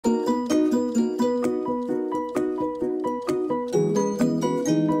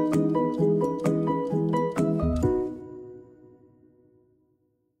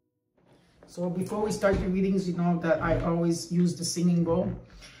So before we start the readings, you know that I always use the singing bowl.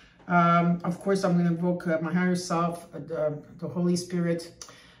 Of course, I'm going to invoke my higher self, the Holy Spirit,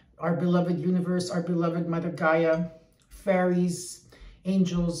 our beloved universe, our beloved Mother Gaia, fairies,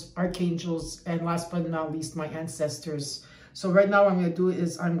 angels, archangels, and last but not least, my ancestors. So right now what I'm going to do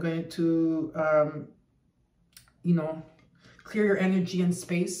is I'm going to, you know, clear your energy and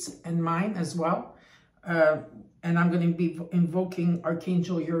space and mine as well. And I'm going to be invoking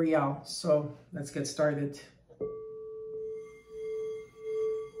Archangel Uriel. So let's get started.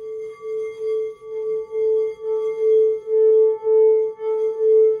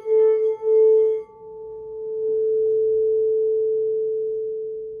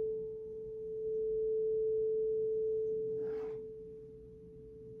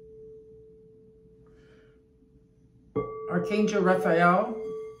 Archangel Raphael,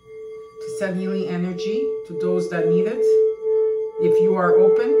 to send healing energy to those that need it. If you are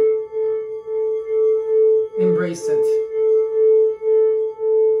open, embrace it.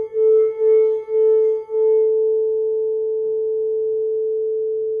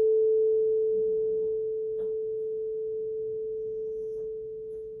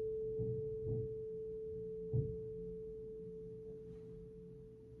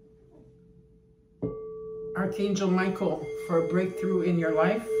 Archangel Michael, for a breakthrough in your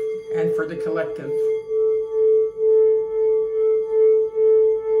life and for the collective.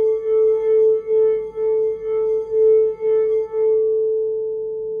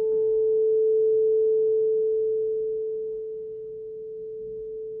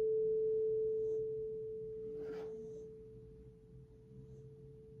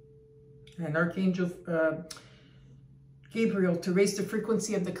 And Archangel Gabriel, to raise the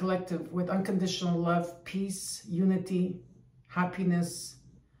frequency of the collective with unconditional love, peace, unity, happiness,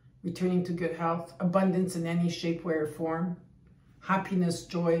 returning to good health, abundance in any shape, way, or form, happiness,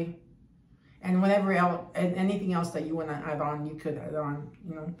 joy, and whatever else, and anything else that you want to add on, you could add on,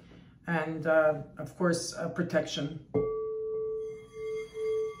 you know, and of course, protection.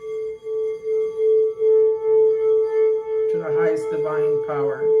 To the highest divine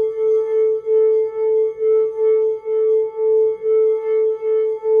power.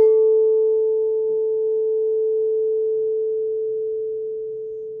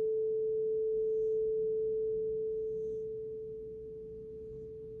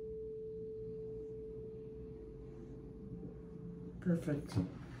 Perfect.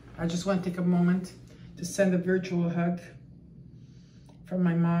 I just want to take a moment to send a virtual hug from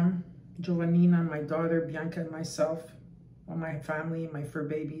my mom, Giovanna Nina, my daughter, Bianca, and myself, all my family, my fur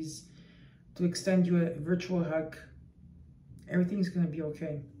babies, to extend you a virtual hug. Everything's going to be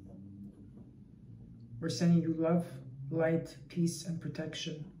okay. We're sending you love, light, peace, and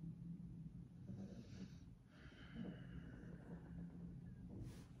protection.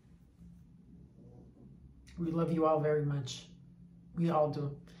 We love you all very much. We all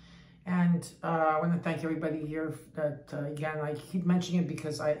do. And I want to thank everybody here that, again, I keep mentioning it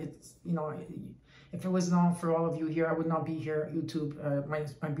because it's, you know, if it wasn't all for all of you here, I would not be here, YouTube,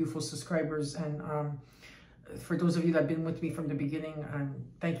 my beautiful subscribers. And for those of you that have been with me from the beginning,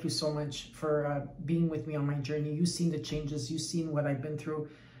 thank you so much for being with me on my journey. You've seen the changes. You've seen what I've been through.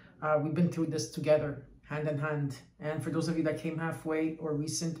 We've been through this together, hand in hand. And for those of you that came halfway or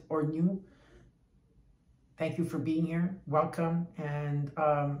recent or new, thank you for being here. Welcome. And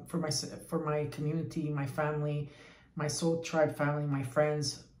for my community, my family, my Soul Tribe family, my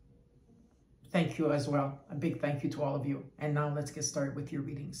friends, thank you as well. A big thank you to all of you. And now let's get started with your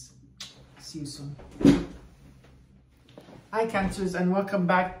readings. See you soon. Hi, Cancers, and welcome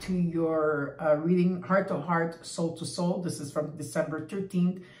back to your reading, Heart to Heart, Soul to Soul. This is from December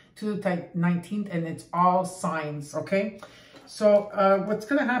 13th to the 19th, and it's all signs, okay? So what's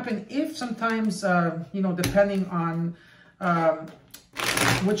going to happen if sometimes, you know, depending on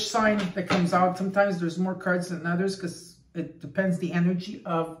which sign that comes out, sometimes there's more cards than others because it depends the energy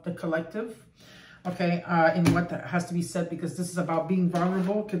of the collective, okay, in what has to be said, because this is about being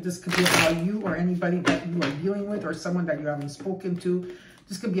vulnerable. This could be about you or anybody that you are dealing with or someone that you haven't spoken to.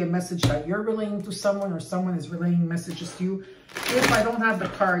 This could be a message that you're relaying to someone or someone is relaying messages to you. If I don't have the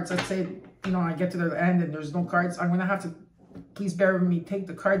cards, let's say, you know, I get to the end and there's no cards, I'm going to have to, please bear with me, take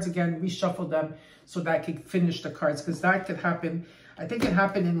the cards again, reshuffle them so that I can finish the cards, because that could happen. I think it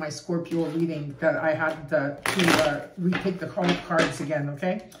happened in my Scorpio reading that I had to retake the whole cards again,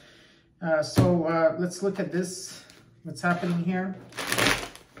 okay? So let's look at this, what's happening here.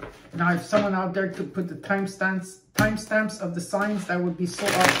 Now, if someone out there could put the timestamps of the signs, that would be so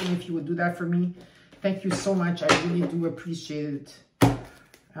awesome if you would do that for me. Thank you so much. I really do appreciate it.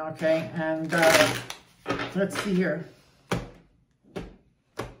 Okay, and let's see here.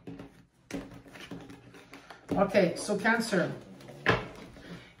 Okay, so Cancer,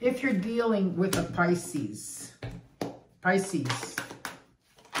 if you're dealing with a Pisces,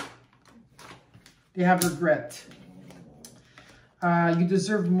 they have regret. You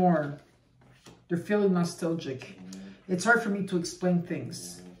deserve more. They're feeling nostalgic. It's hard for me to explain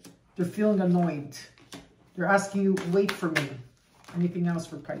things. They're feeling annoyed. They're asking you, wait for me. Anything else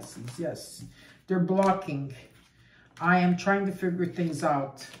for Pisces? Yes. They're blocking. I am trying to figure things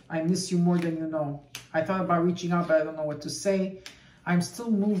out. I miss you more than you know. I thought about reaching out, but I don't know what to say. I'm still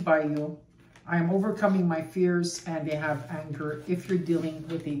moved by you. I am overcoming my fears, and they have anger if you're dealing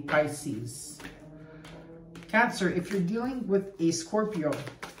with a Pisces. Cancer, if you're dealing with a Scorpio.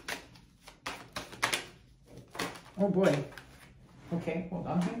 Oh boy. Okay, hold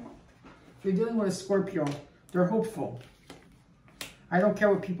on here. If you're dealing with a Scorpio, they're hopeful. I don't care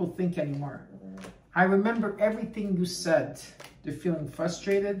what people think anymore. I remember everything you said. They're feeling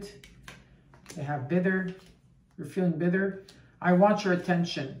frustrated. They have bitter. They're feeling bitter. I want your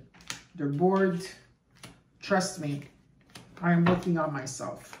attention. They're bored. Trust me. I am working on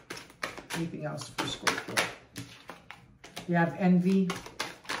myself. Anything else for Scorpio? They have envy.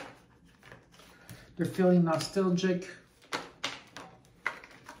 They're feeling nostalgic.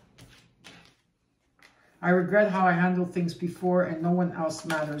 I regret how I handled things before, and no one else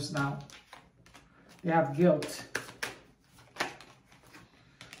matters now. They have guilt.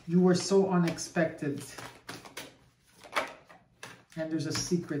 You were so unexpected. And there's a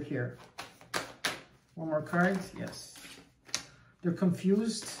secret here. One more card. Yes. They're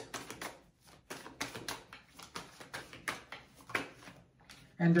confused.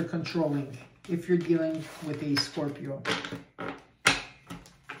 And they're controlling if you're dealing with a Scorpio.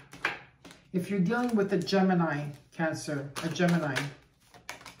 If you're dealing with a Gemini, Cancer, a Gemini,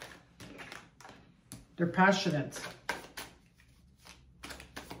 they're passionate.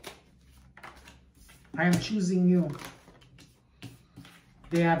 I am choosing you.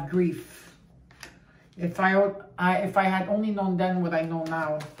 They have grief. If I had only known then what I know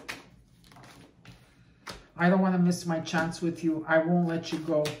now, I don't want to miss my chance with you. I won't let you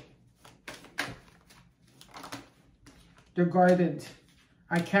go. They're guarded.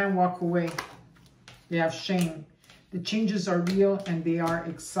 I can't walk away. They have shame. The changes are real and they are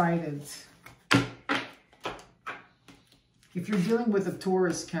excited. If you're dealing with a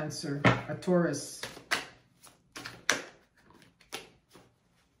Taurus, Cancer, a Taurus,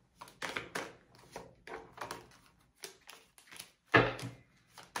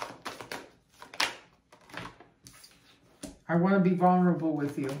 I want to be vulnerable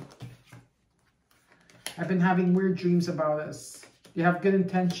with you. I've been having weird dreams about us. You have good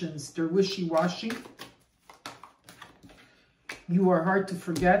intentions. They're wishy-washy. You are hard to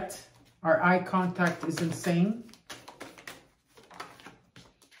forget. Our eye contact is insane.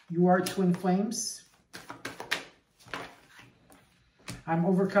 You are twin flames. I'm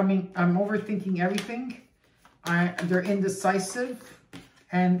overthinking everything. They're indecisive.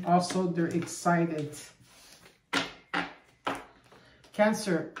 And also they're excited.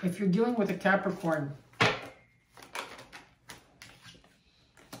 Cancer, if you're dealing with a Capricorn,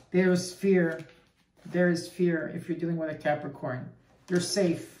 there's fear. There is fear if you're dealing with a Capricorn. They're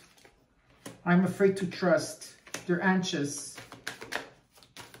safe. I'm afraid to trust. They're anxious.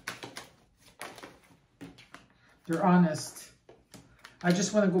 They're honest. I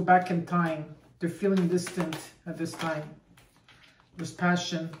just want to go back in time. They're feeling distant at this time. There's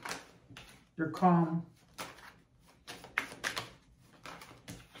passion. They're calm.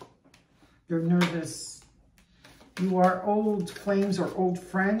 They're nervous. You are old flames or old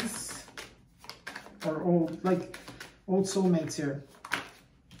friends or old soulmates here.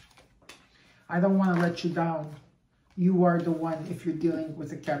 I don't want to let you down. You are the one if you're dealing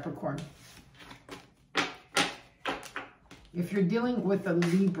with a Capricorn. If you're dealing with a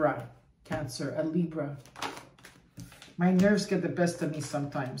Libra, Cancer, a Libra, my nerves get the best of me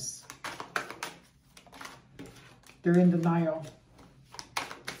sometimes. They're in denial.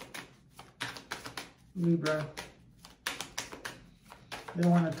 Libra. They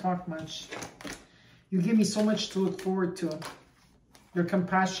don't want to talk much. You give me so much to look forward to. You're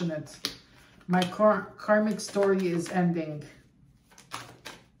compassionate. My karmic story is ending.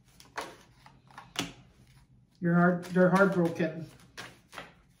 They're heartbroken.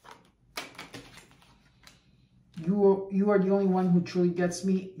 You are the only one who truly gets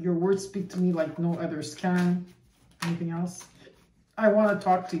me. Your words speak to me like no others can. Anything else? I want to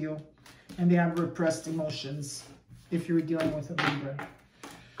talk to you. And they have repressed emotions if you're dealing with a Libra.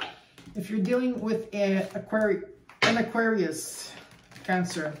 If you're dealing with an Aquarius,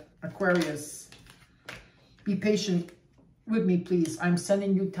 Cancer, Aquarius, be patient with me, please. I'm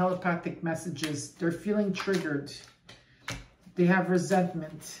sending you telepathic messages. They're feeling triggered. They have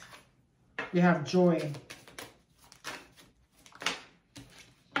resentment. They have joy.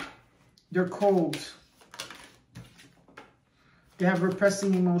 They're cold. They have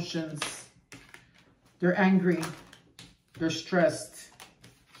repressing emotions. They're angry. They're stressed.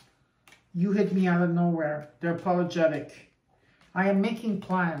 You hit me out of nowhere. They're apologetic. I am making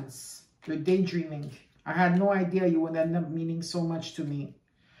plans. They're daydreaming. I had no idea you would end up meaning so much to me.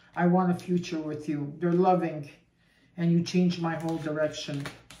 I want a future with you. They're loving. And you changed my whole direction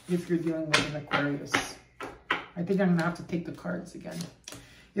if you're dealing with an Aquarius. I think I'm going to have to take the cards again.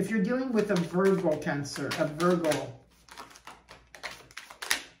 If you're dealing with a Virgo Cancer, a Virgo.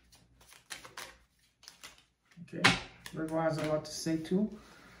 Okay, Virgo has a lot to say too.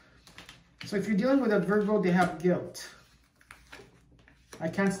 So if you're dealing with a Virgo, they have guilt. I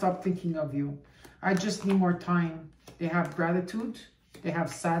can't stop thinking of you. I just need more time. They have gratitude. They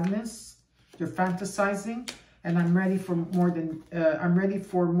have sadness. They're fantasizing. And I'm ready for more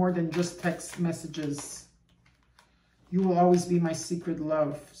than just text messages. You will always be my secret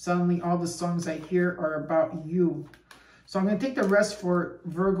love. Suddenly all the songs I hear are about you. So I'm going to take the rest for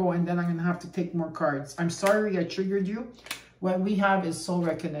Virgo, and then I'm going to have to take more cards. I'm sorry I triggered you. What we have is soul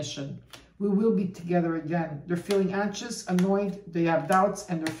recognition. We will be together again. They're feeling anxious, annoyed, they have doubts,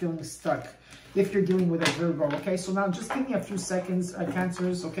 and they're feeling stuck. If you're dealing with a Virgo, okay? So now just give me a few seconds,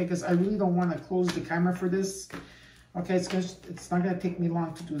 Cancers, okay? Because I really don't want to close the camera for this. Okay, it's not going to take me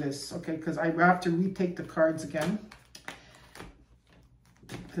long to do this, okay? Because I have to retake the cards again.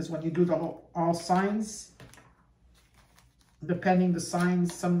 Because when you do the all signs, depending the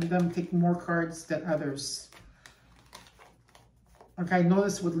signs, some of them take more cards than others. Okay, I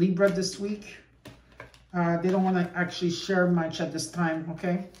noticed with Libra this week, they don't want to actually share much at this time,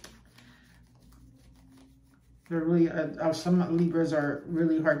 okay? They're really, some Libras are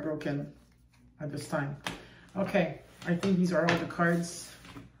really heartbroken at this time. Okay, I think these are all the cards.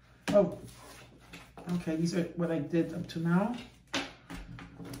 Oh, okay, these are what I did up to now.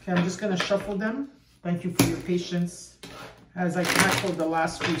 Okay, I'm just going to shuffle them. Thank you for your patience as I tackle the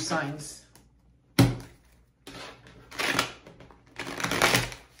last few signs.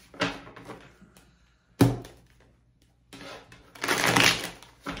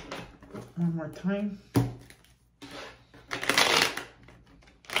 One more time.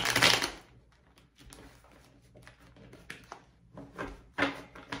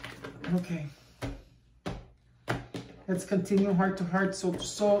 Okay. Let's continue heart to heart.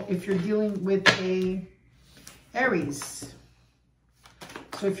 So if you're dealing with a Aries.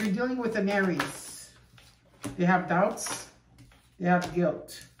 So if you're dealing with an Aries, they have doubts, they have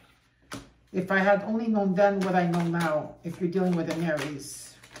guilt. If I had only known then what I know now, if you're dealing with an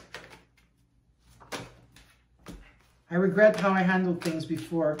Aries. I regret how I handled things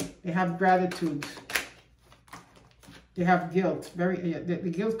before. They have gratitude. They have guilt.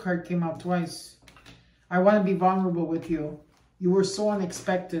 The guilt card came out twice. I want to be vulnerable with you. You were so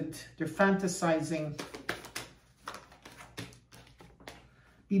unexpected. They're fantasizing.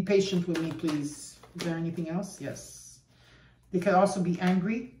 Be patient with me, please. Is there anything else? Yes. They could also be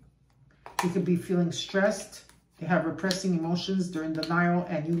angry. They could be feeling stressed. They have repressing emotions. They're in denial,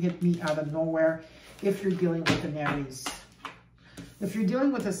 and you hit me out of nowhere if you're dealing with an Aries. If you're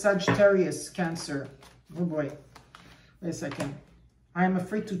dealing with a Sagittarius, Cancer. Oh boy. Wait a second. I am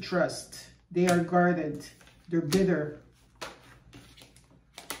afraid to trust. They are guarded. They're bitter.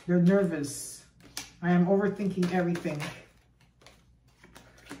 They're nervous. I am overthinking everything.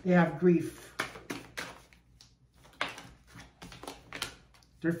 They have grief.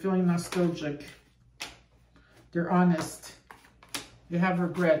 They're feeling nostalgic. They're honest. They have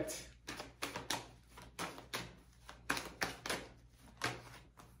regret.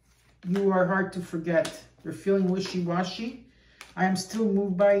 You are hard to forget. They're feeling wishy-washy. I am still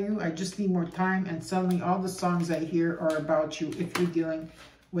moved by you. I just need more time. And suddenly all the songs I hear are about you if you're dealing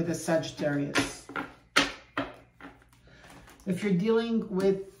with a Sagittarius. If you're dealing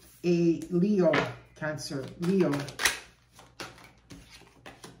with a Leo, Cancer, Leo,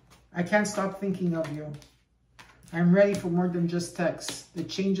 I can't stop thinking of you. I'm ready for more than just text. The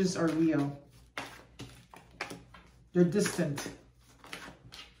changes are real. They're distant.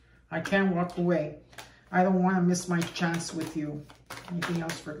 I can't walk away. I don't want to miss my chance with you. Anything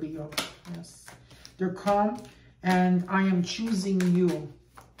else for Leo? Yes. They're calm, and I am choosing you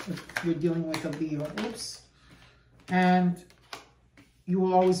if you're dealing with a Leo. Oops. And you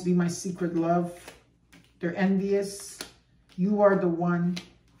will always be my secret love. They're envious. You are the one,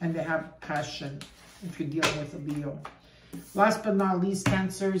 and they have passion if you're dealing with a Leo. Last but not least,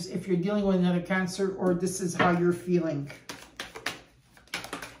 Cancers, if you're dealing with another Cancer or this is how you're feeling,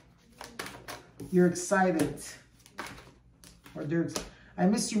 You're excited. Or I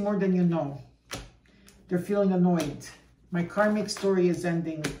miss you more than you know. They're feeling annoyed. My karmic story is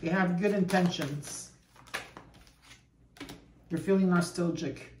ending. They have good intentions. They're feeling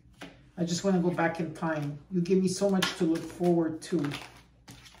nostalgic. I just want to go back in time. You give me so much to look forward to.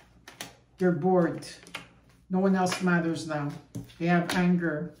 They're bored. No one else matters now. They have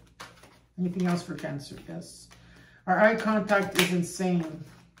anger. Anything else for Cancer? Yes. Our eye contact is insane.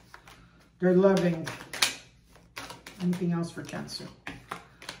 They're loving. Anything else for Cancer?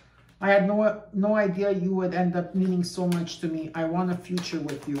 I had no idea you would end up meaning so much to me. I want a future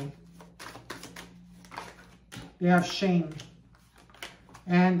with you. They have shame.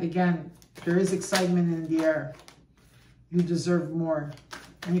 And again, there is excitement in the air. You deserve more.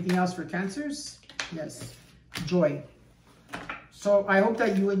 Anything else for Cancers? Yes. Joy. So I hope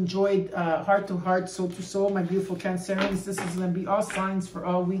that you enjoyed Heart to Heart, Soul to Soul, my beautiful Cancerians. This is going to be all signs for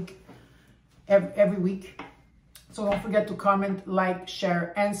all week, every week. So don't forget to comment, like,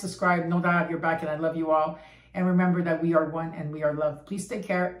 share, and subscribe. Know that I have your back and I love you all. And remember that we are one and we are loved. Please take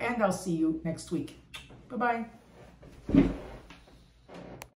care and I'll see you next week. Bye-bye.